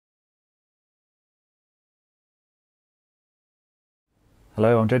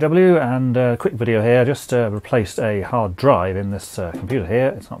Hello, I'm JW, and a quick video here. Just replaced a hard drive in this computer here.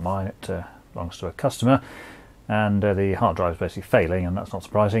 It's not mine, it belongs to a customer, and the hard drive is basically failing, and that's not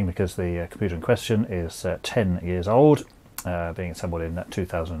surprising because the computer in question is 10 years old, being assembled in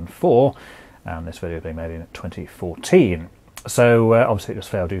 2004, and this video being made in 2014. So obviously it just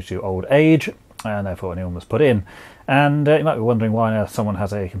failed due to old age, and therefore a new one was put in. And you might be wondering why someone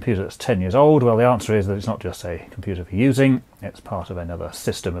has a computer that's 10 years old. Well, the answer is that it's not just a computer for using, it's part of another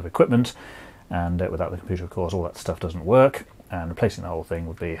system of equipment, and without the computer, of course, all that stuff doesn't work, and replacing the whole thing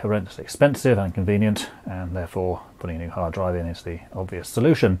would be horrendously expensive and inconvenient, and therefore putting a new hard drive in is the obvious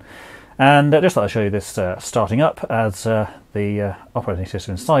solution. And just thought I'd show you this starting up, as the operating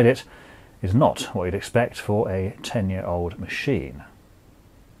system inside it is not what you'd expect for a 10-year-old machine.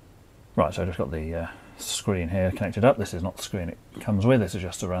 Right, so I just got the screen here connected up. This is not the screen it comes with, this is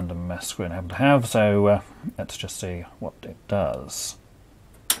just a random screen I happen to have, so let's just see what it does.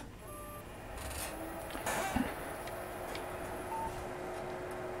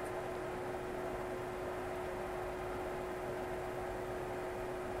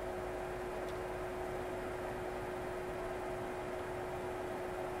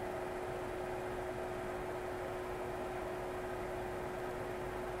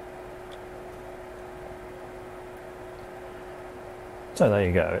 So there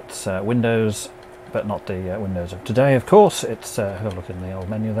you go, it's Windows, but not the Windows of today, of course. It's, have a look in the old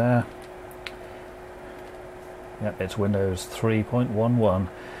menu there. Yep, it's Windows 3.11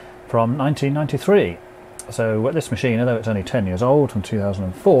 from 1993. So this machine, although it's only 10 years old, from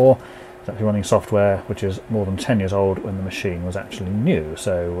 2004, it's actually running software which is more than 10 years old when the machine was actually new,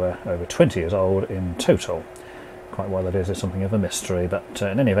 so over 20 years old in total. Quite why that is something of a mystery, but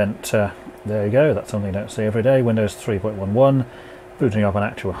in any event, there you go, that's something you don't see every day. Windows 3.11, booting up on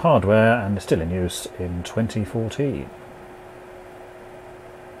actual hardware, and is still in use in 2014.